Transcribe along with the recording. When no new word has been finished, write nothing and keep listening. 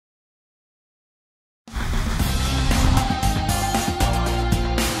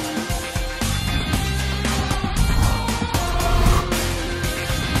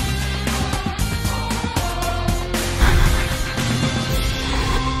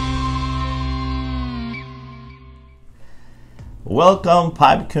Welcome,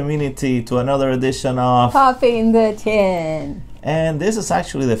 pipe community, to another edition of Popping the Tin. And this is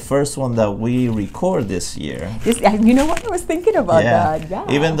actually the first one that we record this year. You know what? I was thinking about that. Yeah.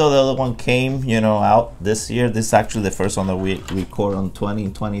 Even though the other one came, out this year, this is actually the first one that we record on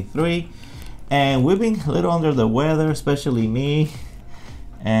 2023. And we've been a little under the weather, especially me,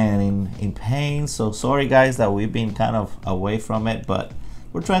 and in pain. So sorry, guys, that we've been kind of away from it, but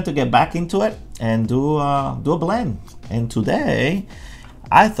we're trying to get back into it and do a blend. And today,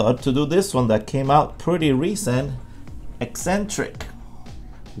 I thought to do this one that came out pretty recent, Eccentric.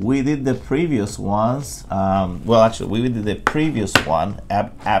 We did the previous ones. Well, actually, we did the previous one,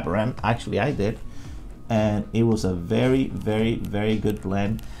 Aberrant. Actually, I did. And it was a very, very, very good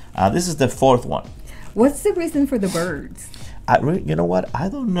blend. This is the fourth one. What's the reason for the birds? You know what? I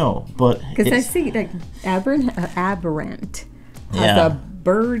don't know, but because I see like Aberrant has a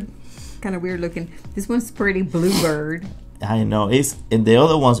bird, kind of weird looking. This one's pretty, blue bird. I know. It's in the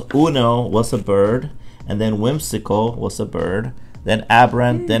other ones. Uno was a bird, and then Whimsical was a bird, then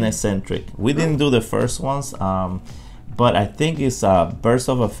Aberrant, then Eccentric. We didn't do the first ones, but I think it's birds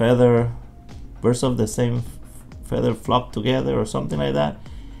of the same feather flock together or something like that.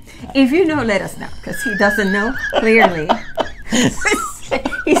 If you know, let us know, because he doesn't know clearly.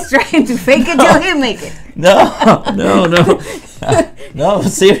 He's trying to fake it till he make it. No. No,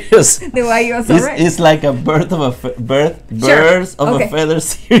 serious. The way you're so right. It's like a birds of a feather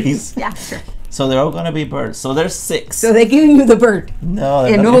series. Yeah, sure. So they're all gonna be birds. So there's 6. So they're giving you the bird. No,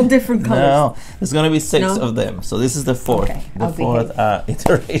 in all different colors. No, there's gonna be 6 of them. So this is the fourth,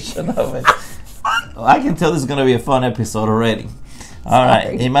 iteration of it. Well, I can tell this is gonna be a fun episode already. All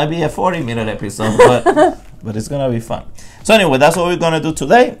right, it might be a 40-minute episode, but it's gonna be fun. So anyway, that's what we're gonna do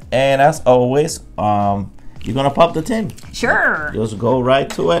today. And as always, you're gonna pop the tin. Sure. Just go right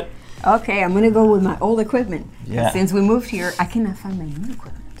to it. Okay, I'm gonna go with my old equipment. Yeah. Since we moved here, I cannot find my new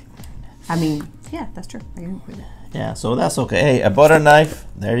equipment. I mean, yeah, that's true. I didn't equipment. Yeah, so that's okay. Hey, a butter knife.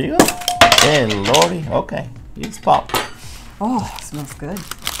 There you go. Hey, lordy. Okay, it's pop. Oh, it smells good.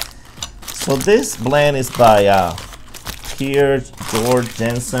 So this blend is by Per Georg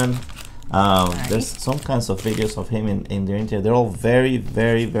Jensen. There's some kinds of videos of him in the internet. They're all very,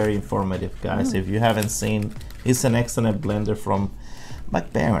 very, very informative, guys. If you haven't seen, he's an excellent blender from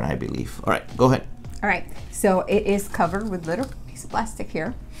McBaron, I believe. All right, go ahead. All right, so it is covered with little piece of plastic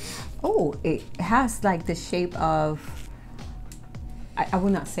here. Oh, it has like the shape of, I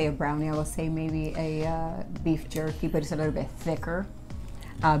would not say a brownie, I would say maybe a beef jerky, but it's a little bit thicker.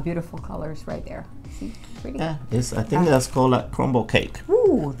 Beautiful colors right there. See, pretty. Yeah, I think that's called a crumble cake.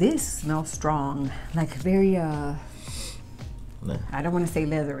 Ooh, this smells strong. Like very, I don't want to say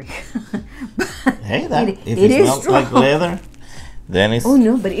leathery. Hey, if it smells like leather, then it's... Oh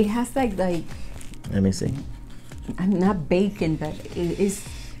no, but it has like let me see. I'm not bacon, but it is...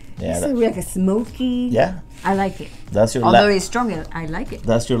 Yeah, it's like a smoky. Yeah, I like it. That's your. Although it's strong, I like it.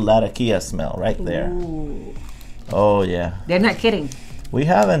 That's your Latakia smell right there. Ooh. Oh yeah. They're not kidding. We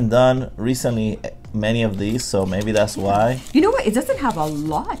haven't done recently many of these, so maybe that's why. You know what? It doesn't have a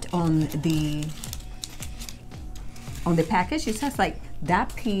lot on the package. It has like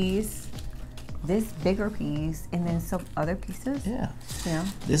that piece, this bigger piece, and then some other pieces. Yeah. Yeah.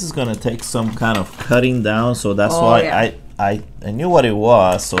 This is gonna take some kind of cutting down, so that's why I knew what it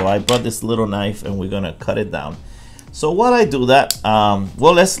was, so I brought this little knife and we're gonna cut it down. So while I do that,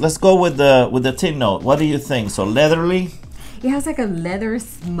 well, let's go with the tin note. What do you think? So leathery. It has like a leather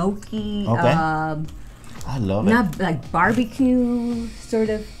smoky. Okay. I love it. Not like barbecue sort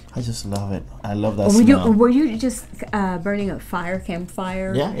of. I just love it. I love that smell. Were you just burning a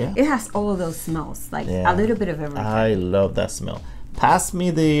campfire? Yeah, yeah. It has all of those smells, like a little bit of everything. I love that smell. Pass me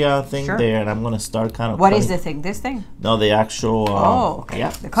the thing there, and I'm gonna start kind of. What is the thing? This thing? No, the actual. Okay.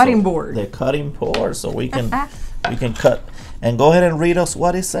 Yeah, the cutting board. The cutting board, so we can cut. And go ahead and read us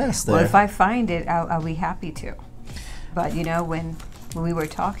what it says there. Well, if I find it, I'll be happy to. But you know, when we were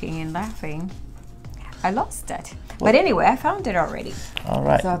talking and laughing, I lost it. But anyway, I found it already. All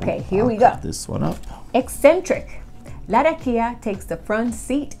right. So, okay, here we go. Put this one up. Eccentric. Latakia takes the front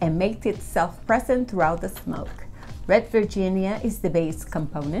seat and makes itself present throughout the smoke. Red Virginia is the base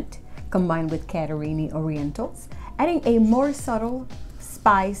component, combined with Catarini Orientals, adding a more subtle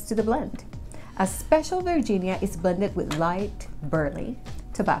spice to the blend. A special Virginia is blended with light burley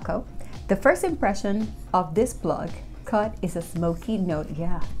tobacco. The first impression of this plug cut is a smoky note.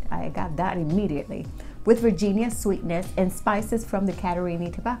 Yeah, I got that immediately. With Virginia sweetness and spices from the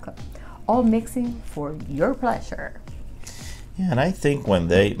Catarini tobacco, all mixing for your pleasure. Yeah, and I think when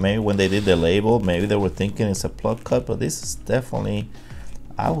they did the label, maybe they were thinking it's a plug cut, but this is definitely,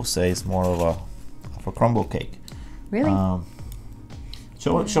 I would say, it's more of a crumble cake. Really?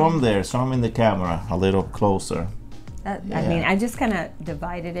 Show them there. Show them in the camera a little closer. I mean, I just kind of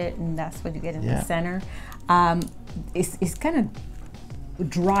divided it, and that's what you get in the center. It's kind of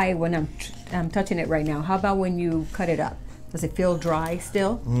dry when I'm touching it right now. How about when you cut it up? Does it feel dry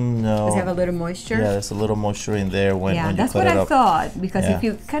still? No. Does it have a little moisture? Yeah, there's a little moisture in there when you cut it up. Yeah, that's what I thought, because if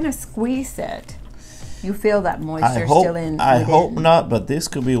you kind of squeeze it, you feel that moisture still in. I hope not, but this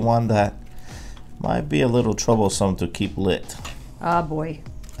could be one that might be a little troublesome to keep lit. Oh boy.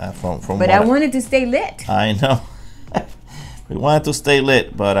 But I wanted to stay lit. I know. We wanted to stay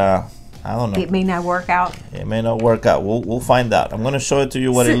lit, but I don't know. It may not work out. It may not work out. We'll find out. I'm going to show it to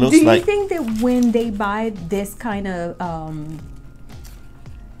you what it looks like. Do you think that when they buy this kind of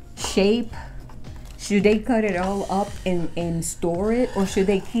shape, should they cut it all up and store it, or should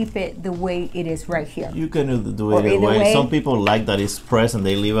they keep it the way it is right here? You can do it either way. Some people like that it's pressed and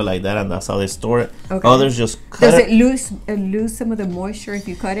they leave it like that, and that's how they store it. Okay. Others just cut it. Does it lose some of the moisture if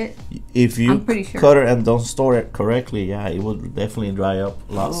you cut it? If you cut it and don't store it correctly, yeah, it will definitely dry up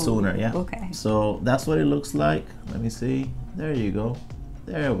a lot sooner. Yeah. Okay. So that's what it looks like. Let me see. There you go.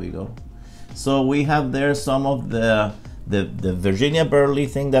 There we go. So we have there some of the Virginia Burley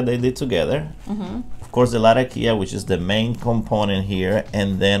thing that they did together. Of course, the Latakia, which is the main component here,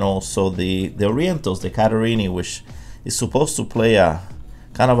 and then also the Orientals, the Catarini, which is supposed to play a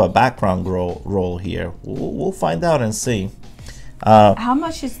kind of a background role here. We'll find out and see. How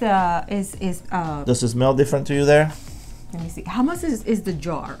much is the Does it smell different to you there? Let me see. How much is the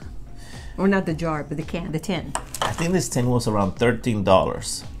jar? Or not the jar, but the tin. I think this tin was around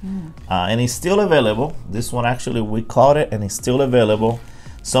 $13. And it's still available. This one actually, we caught it and it's still available.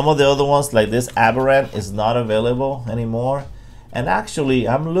 Some of the other ones, like this Aberrant, is not available anymore. And actually,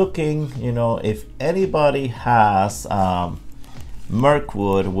 I'm looking, you know, if anybody has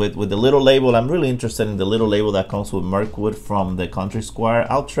Mirkwood with the little label. I'm really interested in the little label that comes with Mirkwood from the Country Squire.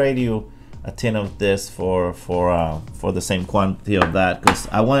 I'll trade you a tin of this for the same quantity of that, because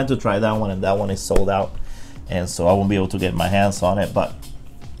I wanted to try that one and that one is sold out, and so I won't be able to get my hands on it. But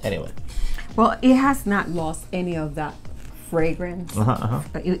anyway, well, it has not lost any of that fragrance,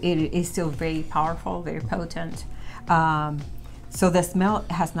 but it is still very powerful, very potent. So the smell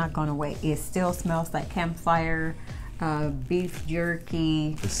has not gone away. It still smells like campfire, beef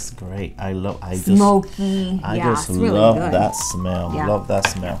jerky. This is great. I smoky. just really love good. that smell. Love that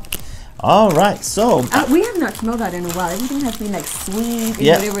smell. All right, so we have not smelled that in a while. Everything has been like sweet. And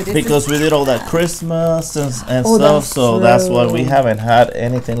whatever this because we did all that Christmas and stuff, that's so true. that's why we haven't had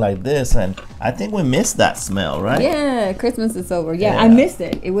anything like this, and I think we missed that smell, right? Yeah, Christmas is over. Yeah, I missed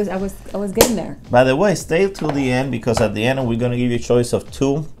it. I was getting there. By the way, stay till the end, because at the end we're gonna give you a choice of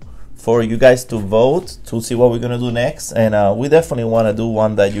 2 for you guys to vote to see what we're gonna do next, and we definitely want to do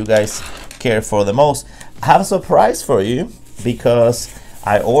one that you guys care for the most. I have a surprise for you, because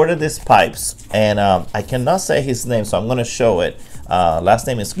I ordered these pipes, and I cannot say his name, so I'm going to show it. Last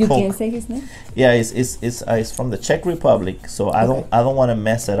name is Cook. You can't say his name? Yeah, it's from the Czech Republic, so I don't want to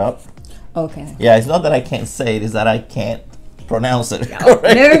mess it up. Okay. Yeah, it's not that I can't say it; it's that I can't pronounce it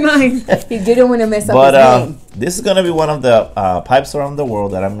correctly. Never mind. He didn't want to mess up his name. This is going to be one of the pipes around the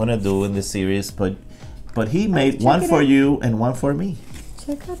world that I'm going to do in this series. But he made one for you and one for me.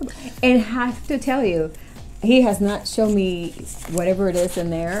 Check out the, and have to tell you, he has not shown me whatever it is in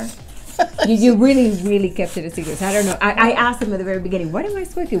there. You really kept it a secret. I don't know. I asked him at the very beginning, what am I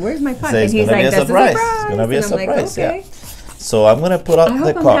smoking? Where's my pipe? And he's like, that's a surprise. It's going to be a surprise. Like, okay. Yeah. So I'm going to put out the I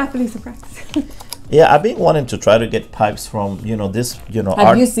hope I'm happily surprised. Yeah, I've been wanting to try to get pipes from, this,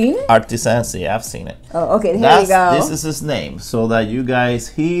 Have you seen it? Artisans. Yeah, I've seen it. Oh, okay. Here you go. This is his name, so that you guys,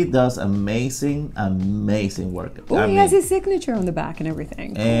 he does amazing work. Oh, he has his signature on the back and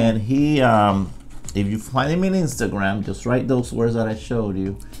everything. And he, if you find him on Instagram, just write those words that I showed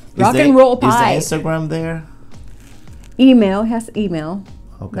you. Rock and roll pipe. Is the Instagram there? Email, has email.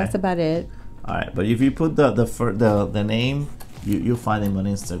 Okay. That's about it. All right, but if you put the name, you'll find him on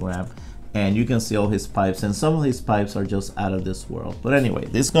Instagram, and you can see all his pipes, and some of his pipes are just out of this world. But anyway,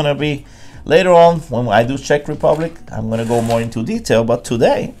 this is gonna be later on when I do Czech Republic. I'm gonna go more into detail, but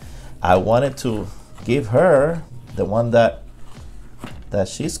today I wanted to give her the one that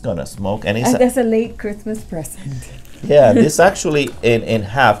she's gonna smoke, and that's a late Christmas present. Yeah, this actually in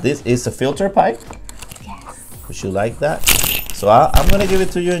half. This is a filter pipe. Yes. Would you like that? So I'm gonna give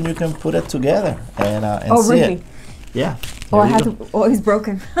it to you, and you can put it together and see really? it. Yeah. Oh, I had to. Oh, it's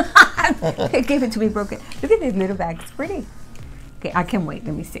broken. He gave it to me broken. Look at this little bag. It's pretty. Okay, I can't wait.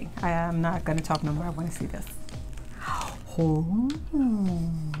 Let me see. I'm not gonna talk no more. I want to see this. Oh.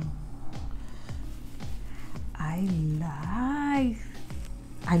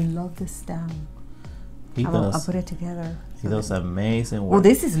 I love this stem. I'll put it together. He does amazing work. Well,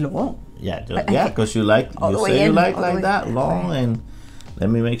 this is long. Yeah, yeah, because you like that long, and let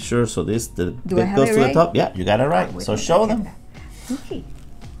me make sure. So this the bit goes to the top. Yeah, you got it right. So show them. Okay.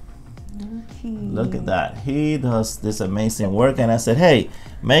 Look at that. He does this amazing work, and I said, hey,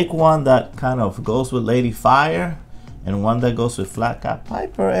 make one that kind of goes with Lady Fire, and one that goes with Flat Cap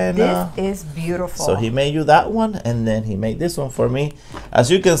Piper. And this is beautiful. So he made you that one, and then he made this one for me. As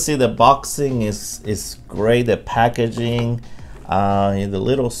you can see, the boxing is great. The packaging, the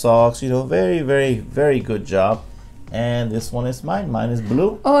little socks, you know, very, very, very good job. And this one is mine. Mine is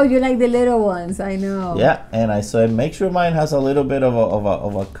blue. Oh, you like the little ones? I know. Yeah, and I said make sure mine has a little bit of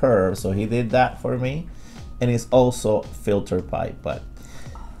a curve. So he did that for me, and it's also filter pipe. But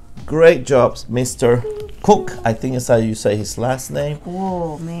great job, Mr. Cook. I think is how you say his last name.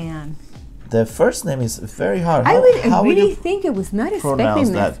 Oh man. The first name is very hard. I really think it was not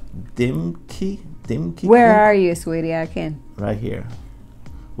expecting that. Dimki? Where Cook? are you, sweetie? I can. Right here.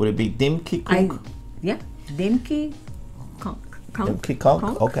 Would it be Dimki Cook? Yeah. Dimki Kunk. Dimki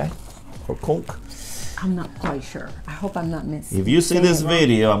Kunk? Okay. Or Kunk. I'm not quite sure. I hope I'm not missing. If you see this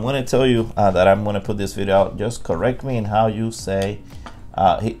video, I'm going to tell you that I'm going to put this video out. Just correct me in how you say.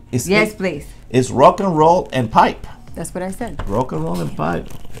 Yes, please. It's rock and roll and pipe. That's what I said. Rock and roll and pipe.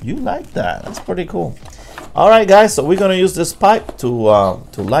 You like that. That's pretty cool. All right, guys. So we're going to use this pipe to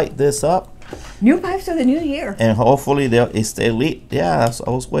light this up. New pipes for the new year. And hopefully they'll stay lit. Yeah, I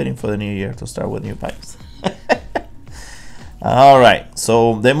was waiting for the new year to start with new pipes. All right.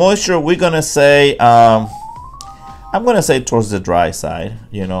 So the moisture, we're going to say, I'm going to say towards the dry side,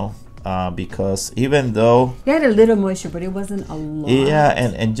 you know. Because even though they had a little moisture, but it wasn't a lot. Yeah,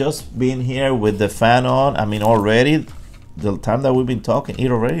 and just being here with the fan on, I mean, already the time that we've been talking, it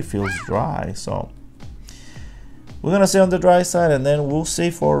already feels dry. So we're gonna stay on the dry side, and then we'll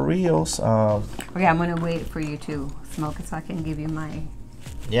see for reals. Okay, I'm gonna wait for you to smoke it so I can give you my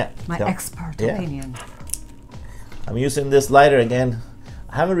expert opinion. I'm using this lighter again.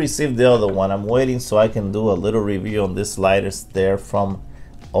 I haven't received the other one. I'm waiting so I can do a little review on this lighters there from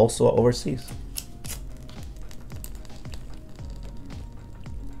also overseas.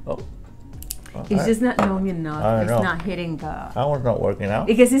 Oh, it's just not long enough. It's know. not hitting the. That one's not working out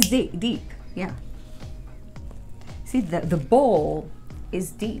because it's deep. Yeah. See, the bowl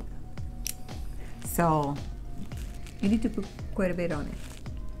is deep, so you need to put quite a bit on it.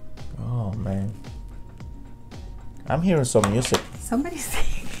 Oh man, I'm hearing some music. Somebody's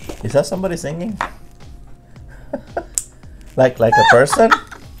singing. Is that somebody singing? like a person?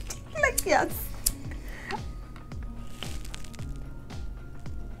 Yes.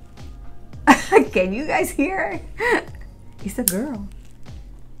 Can you guys hear her? It's a girl.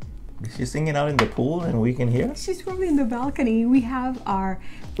 Is she singing out in the pool and we can hear? She's probably in the balcony. We have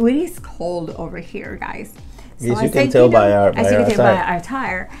it is cold over here, guys. So yes, you can tell by our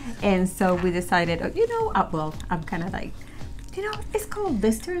attire. And so we decided, well, I'm kind of like, it's cold.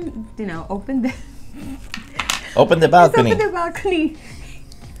 Let's turn, open the balcony. Let's open the balcony.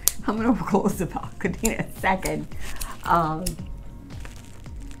 I'm gonna close the balcony in a second.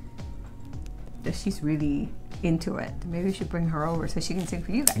 She's really into it. Maybe we should bring her over so she can sing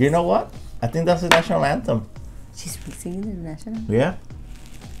for you guys. You know what? I think that's the national anthem. She's singing the national anthem? Yeah.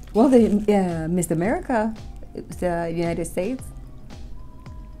 Well, the Miss America, the United States.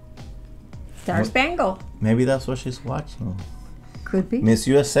 Star Spangled. Maybe that's what she's watching. Could be. Miss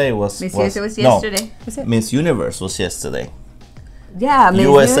USA was yesterday. No, Miss Universe was yesterday. Yeah,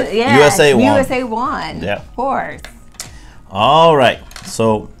 USA won. USA won. Yeah. Of course. All right.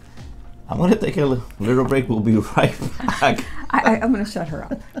 So I'm going to take a little break. We'll be right back. I'm going to shut her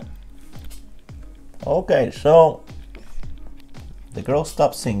up. Okay, so the girl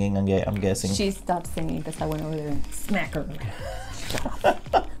stopped singing, I'm guessing. She stopped singing because I went over there and smacked her.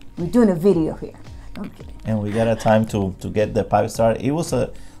 We're doing a video here. No, I'm kidding. And we got a time to get the pipe started. It was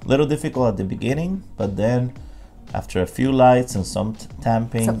a little difficult at the beginning, but then after a few lights and some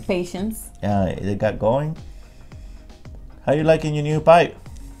tamping, some patience, it got going. How you liking your new pipe?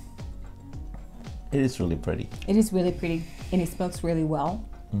 It is really pretty. It is really pretty, and it smokes really well.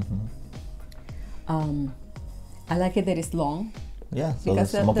 Mm-hmm. I like it that it's long. Yeah, so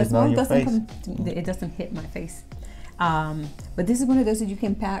because the smoke is not on your face. It doesn't hit my face. But this is one of those that you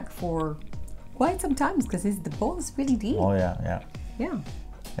can pack for quite some time because the bowl is really deep. Oh yeah.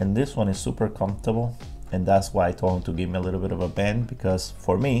 And this one is super comfortable, and that's why I told him to give me a little bit of a bend, because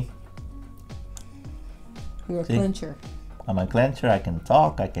for me, you're a clencher. I'm a clencher. I can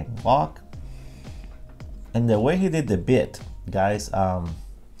talk, I can walk. And the way he did the bit, guys,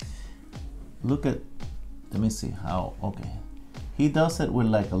 look at, let me see how, okay. He does it with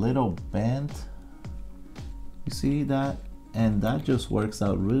like a little bend. You see that? and that just works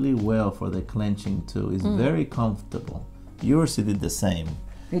out really well for the clenching too. It's very comfortable. Yours, he did the same.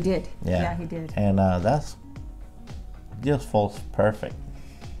 He did. Yeah, Yeah, he did. And that's just falls perfect.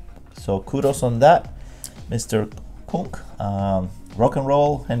 So kudos on that, Mr. Kunk. Rock and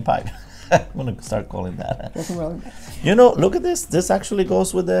roll hand pipe. I'm gonna start calling that. Rock and roll. You know, look at this. This actually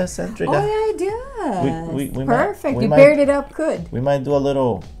goes with the eccentric. Oh yeah, it does. We Perfect. we You might- paired it up good. We might do a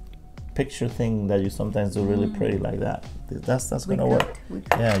little picture thing that you sometimes do really pretty like that. That's gonna work.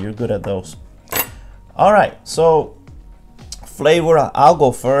 Yeah, you're good at those. All right, so flavor. I'll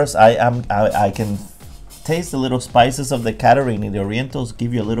go first. I can taste the little spices of the Catarini. The Orientals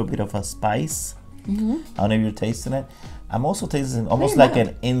give you a little bit of a spice. I don't know if you're tasting it. I'm also tasting almost like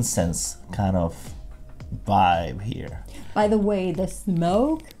an incense kind of vibe here. By the way, the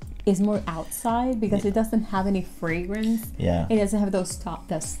smoke is more outside because it doesn't have any fragrance. Yeah. It doesn't have those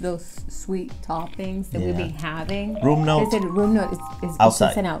those sweet toppings that we've been having. Room note. They said room note is Outside.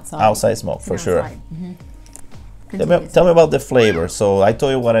 It's an outside. Outside smoke for sure. Outside. Tell me about the flavor. So I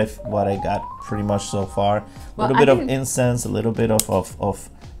told you what I got pretty much so far. A Well, little bit of incense, a little bit of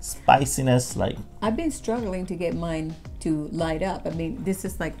spiciness. Like I've been struggling to get mine to light up. I mean, this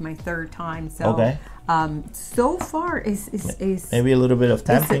is like my third time. So Okay. So far is maybe a little bit of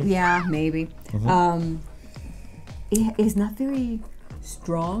tamping. yeah, maybe. It is not very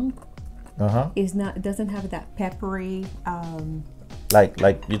strong. It's not. It doesn't have that peppery. Like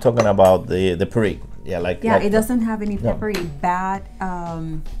you're talking about the Perique. Yeah, like Yeah, it doesn't have any peppery, bad,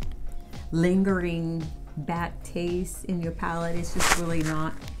 lingering bad taste in your palate. It's just really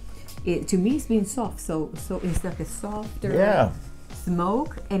not. It to me, it's being soft. So it's like a softer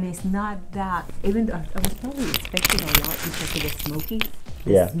smoke, and it's not that. Even though I was probably expecting a lot because it was smoky.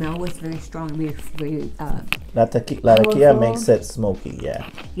 The smell was very strong. I mean, it's very. La tequila makes it smoky. Yeah.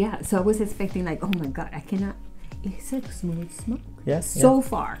 Yeah, so I was expecting like, oh my god, I cannot. It's like smooth smoke. Yes. So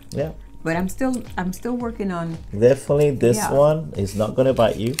far. Yeah. But I'm still working on. Definitely, this one is not gonna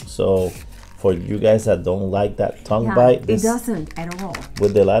bite you. So, for you guys that don't like that tongue bite, it doesn't at all.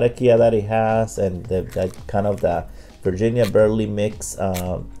 With the latakia that it has and that kind of the Virginia Burley mix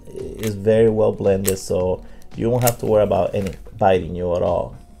is very well blended. So you won't have to worry about any biting you at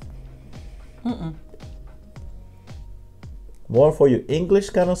all. More for you English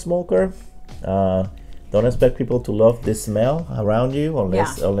kind of smoker. Don't expect people to love this smell around you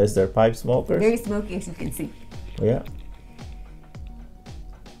unless they're pipe smokers. Very smoky, as you can see. Yeah.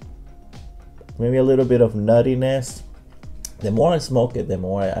 Maybe a little bit of nuttiness. The more I smoke it, the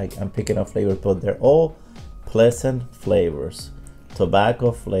more I'm picking up flavors, but they're all pleasant flavors.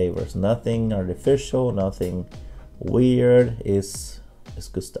 Tobacco flavors. Nothing artificial, nothing weird. It's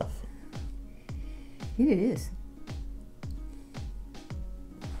good stuff. It is.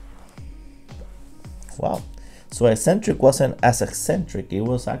 Wow. So Eccentric wasn't as eccentric. It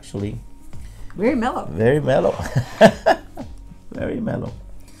was actually very mellow. Very mellow. Very mellow.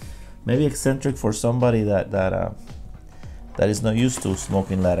 Maybe eccentric for somebody that is not used to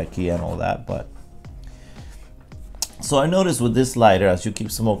smoking latakia and all that. But so I noticed with this lighter, as you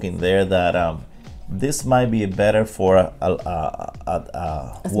keep smoking there, that this might be better for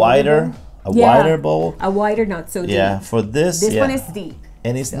a wider bowl. A wider, not so deep. Yeah, for this. This one is deep.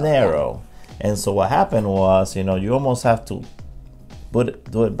 And it's narrow. And so what happened was, you almost have to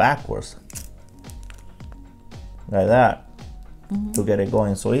do it backwards, like that, to get it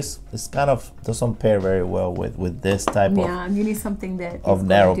going. So it's kind of doesn't pair very well with this type of. Yeah, you need something that of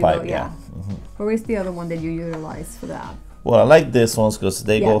narrow pipe. Or is the other one that you utilize for that? Well, I like this ones because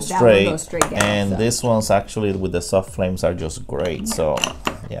they go straight, goes straight down, and this one's actually with the soft flames are just great. So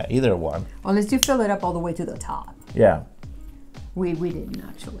yeah, either one. Unless you fill it up all the way to the top. Yeah. We didn't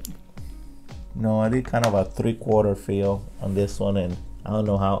actually. No, I did kind of a 3/4 feel on this one, and I don't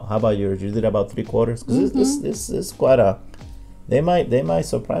know how about yours. You did about 3/4 because this is quite a. They might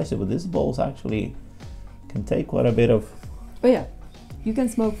surprise you, but this bowls actually can take quite a bit of. Oh yeah, you can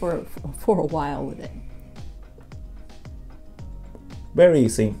smoke for a while with it. Very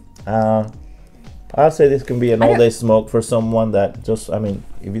easy. I'll say this can be an all-day smoke for someone that just. I mean,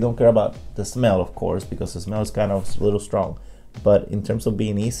 if you don't care about the smell, of course, because the smell is kind of a little strong. But in terms of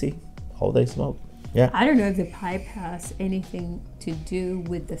being easy. All day smoke. Yeah. I don't know if the pipe has anything to do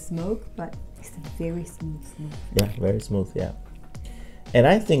with the smoke, but it's a very smooth smoke. Yeah, very smooth. Yeah. And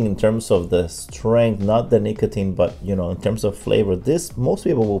I think in terms of the strength, not the nicotine, but in terms of flavor, this most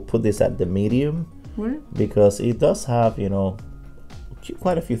people will put this at the medium because it does have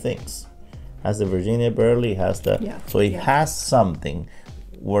quite a few things. Has the Virginia Burley, has the so it has something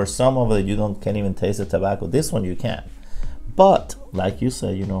where some of it you can't even taste the tobacco. This one you can. But like you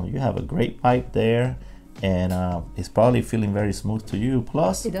said, you have a great pipe there. and it's probably feeling very smooth to you.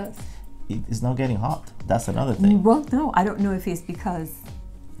 Plus, It does. it's not getting hot. That's another thing. Well, no, I don't know if it's because.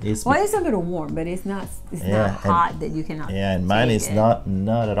 It's It's a little warm, but it's not. It's not hot that you cannot. yeah, and mine is it.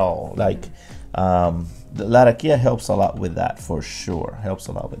 not at all. Like the Larakia helps a lot with that for sure. Helps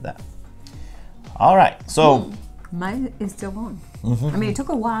a lot with that. All right, so Mine is still on. I mean, it took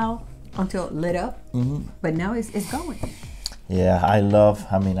a while until it lit up, but now it's going. yeah,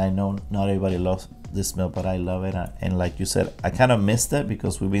 I mean, I know not everybody loves this smell, but I love it. And like you said, I kind of missed it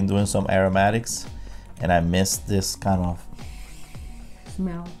because we've been doing some aromatics, and I missed this kind of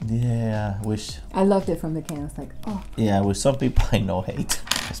Smell. yeah. Wish I loved it from the can. It's like, oh, yeah, which some people I know hate,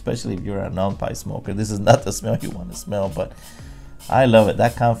 especially if you're a non-pipe smoker. This is not the smell you want to smell, but I love it.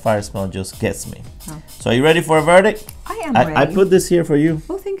 That campfire smell just gets me. Oh. So are you ready for a verdict? I am ready. I put this here for you,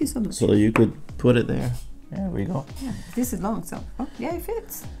 Oh, thank you so much. so you could put it there. There we go. Yeah, this is long, so yeah, it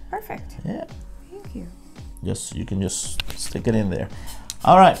fits perfect. Yeah, Thank you. you can just stick it in there.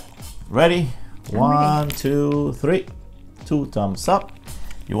 All right, ready? I'm 1, 2, 3. 2 thumbs up.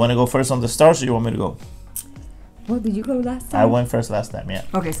 You want to go first on the stars, or you want me to go? Well, did you go last time? I went first last time. Yeah.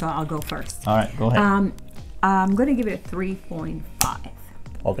 Okay, so I'll go first. All right, go ahead. I'm gonna give it a 3.5.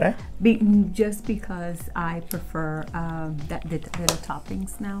 Okay. Just because I prefer the little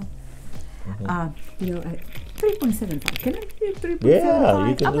toppings now. You know, 3.75. Can I give it 3.75? Yeah,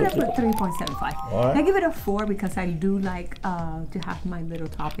 you can I'm do gonna it. put 3.75. All right. I give it a 4 because I do like to have my little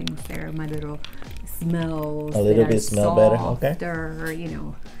toppings there, my little smells. A little that bit are smell better, okay. softer, you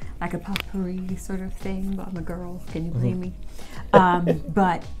know, like a potpourri sort of thing. But I'm a girl. Can you blame me?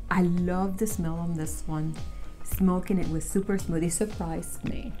 But I love the smell on this one. Smoking it was super smooth. It surprised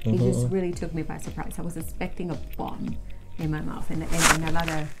me. It just really took me by surprise. I was expecting a bomb in my mouth and a lot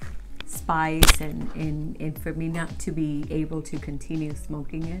of spice and for me not to be able to continue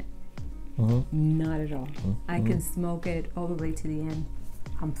smoking it, not at all. I can smoke it all the way to the end.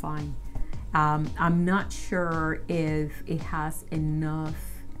 I'm fine. I'm not sure if it has enough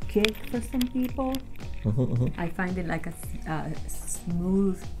kick for some people. I find it like a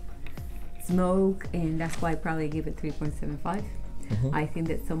smooth smoke, and that's why I probably give it 3.75. I think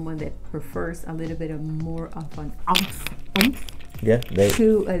that someone that prefers a little bit of more of an oomph Yeah,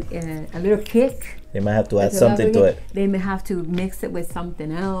 to a little kick, they might have to add something to it. they may have to mix it with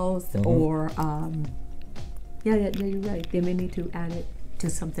something else, or yeah, you're right. They may need to add it to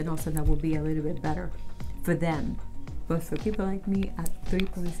something else, and that will be a little bit better for them. But for people like me, at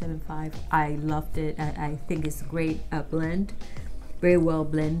 3.75, I loved it. I think it's a great blend, very well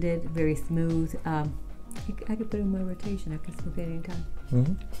blended, very smooth. I could put it in my rotation. I can smoke it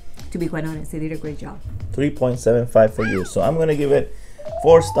anytime. To be quite honest, they did a great job. 3.75 for you. So I'm gonna give it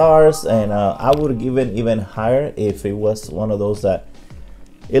 4 stars, and I would give it even higher if it was one of those that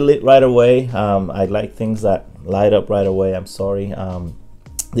it lit right away. I like things that light up right away. I'm sorry.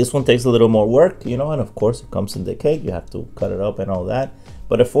 This one takes a little more work, you know, and of course it comes in the cake. You have to cut it up and all that.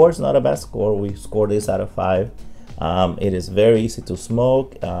 But a 4 is not a bad score. We scored this out of 5. It is very easy to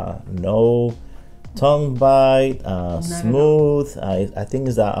smoke. No tongue bite, smooth. I think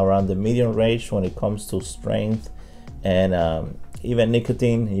it's around the medium range when it comes to strength, and even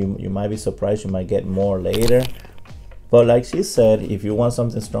nicotine. You might be surprised, you might get more later, but like she said, if you want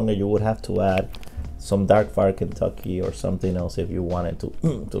something stronger, you would have to add some Dark Fire Kentucky or something else if you wanted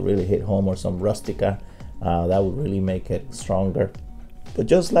to really hit home, or some Rustica. That would really make it stronger. But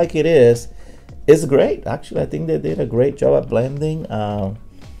just like it is, it's great. Actually, I think they did a great job at blending.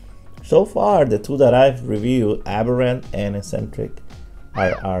 So far, the 2 that I've reviewed, Aberrant and Eccentric,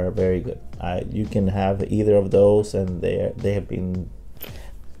 are very good. You can have either of those, and they have been.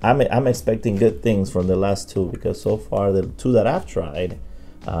 I'm expecting good things from the last 2, because so far the 2 that I've tried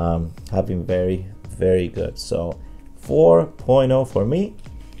have been very, very good. So 4.0 for me.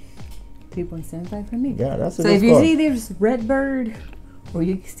 3.75 for me. Yeah, that's a so good if you score. see this red bird, or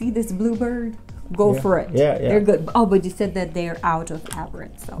you see this blue bird, go for it. Yeah. They're good. Oh, but you said that they're out of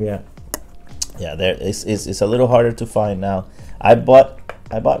Aberrant, so yeah. There it's a little harder to find now. I bought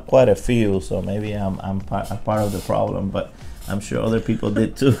quite a few, so maybe I'm part of the problem, but I'm sure other people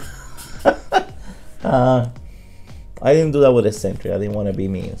did too. I didn't do that with Eccentric. I didn't want to be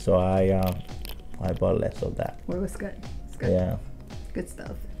mean, so I bought less of that. well, it was good. It's good. Yeah. Good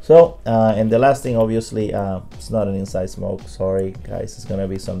stuff. So, and the last thing, obviously, it's not an inside smoke. Sorry, guys. It's gonna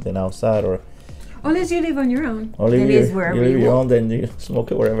be something outside, or Unless you live on your own. or It is wherever you live your own, then you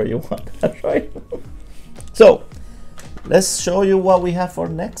smoke it wherever you want. That's right. So, let's show you what we have for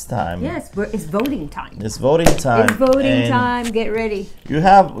next time. Yes, it's voting time. It's voting time. It's voting and time. Get ready. You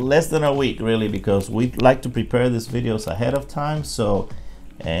have less than a week, really, because we like to prepare these videos ahead of time. So,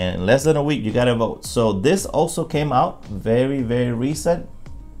 And in less than a week, you got to vote. So this also came out very, very recent.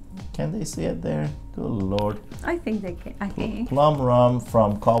 Can they see it there? Good Lord. I think they can. I think. Plum Rum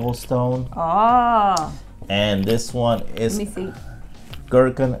from Cobblestone. Oh. And this one is Let me see.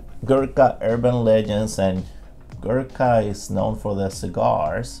 Gurkha Urban Legends. And Gurkha is known for their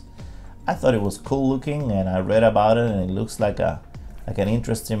cigars. I thought it was cool looking, and I read about it, and it looks like an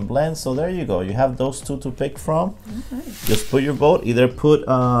interesting blend. So there you go. You have those two to pick from. Okay. Just put your vote. Either put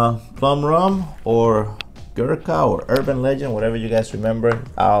Plum Rum or Gurkha or Urban Legend, whatever you guys remember.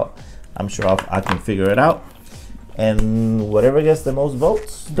 I'm sure I can figure it out. And whatever gets the most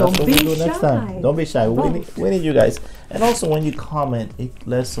votes, that's what we do next time. Don't be shy. We need you guys. And also, when you comment, it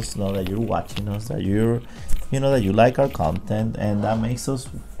lets us know that you're watching us, that that you like our content, and that makes us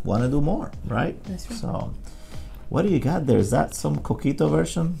want to do more, right? That's right. So, what do you got there? Is that some coquito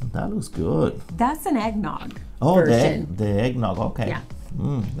version? That looks good. That's an eggnog. Oh, version. the eggnog. Okay. Yeah.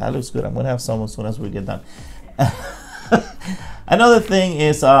 That looks good. I'm gonna have some as soon as we get done. Another thing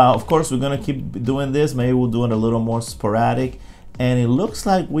is, of course, we're gonna keep doing this. Maybe we'll do it a little more sporadic. And it looks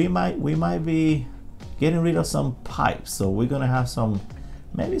like we might be getting rid of some pipes. So we're gonna have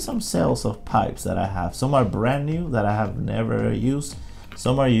maybe some sales of pipes that I have. Some are brand new that I have never used.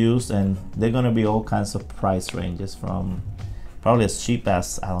 Some are used, and they're gonna be all kinds of price ranges from probably as cheap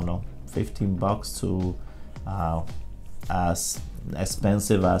as, I don't know, $15 to as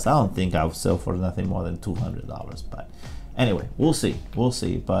expensive as, I don't think I'll sell for nothing more than $200. But anyway, we'll see. But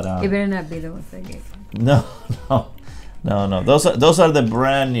It better not be the ones I gave. no. Those are the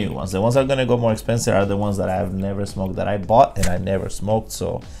brand new ones. The ones that are gonna go more expensive are the ones that I have never smoked, that I bought and I never smoked.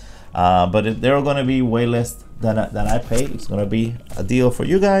 So, but they're gonna be way less than I paid. It's gonna be a deal for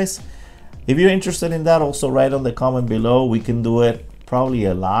you guys. If you're interested in that, also write on the comment below. We can do it probably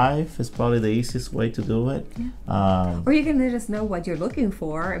live. It's probably the easiest way to do it. Yeah. Or you can let us know what you're looking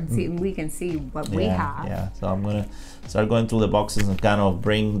for, and see we can see what we have. Yeah. So I'm gonna start going through the boxes and kind of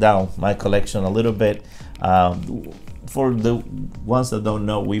bring down my collection a little bit. For the ones that don't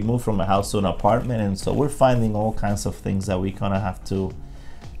know, we moved from a house to an apartment, and so we're finding all kinds of things that we kind of have to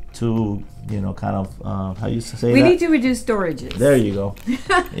kind of how you say we that? need to reduce storages. There you go.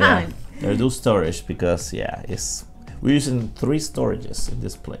 Yeah, reduce storage, because we're using 3 storages in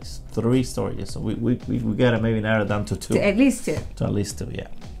this place. 3 storages. So we gotta maybe narrow it down to 2. At least 2. To at least 2, yeah.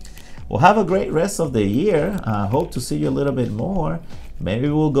 Well, have a great rest of the year. Hope to see you a little bit more. Maybe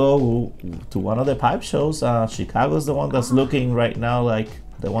we'll go to one of the pipe shows. Chicago's the one that's looking right now like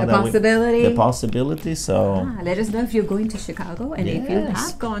the one the possibility. So let us know if you're going to Chicago, and if you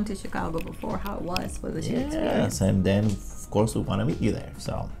have gone to Chicago before, how it was for the experience. Yes, and then of course we want to meet you there.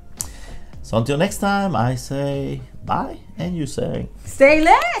 So until next time, I say bye, and you say stay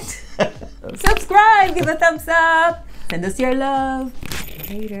lit. Subscribe, give a thumbs up, send us your love.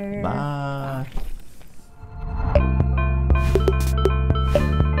 Later. Bye.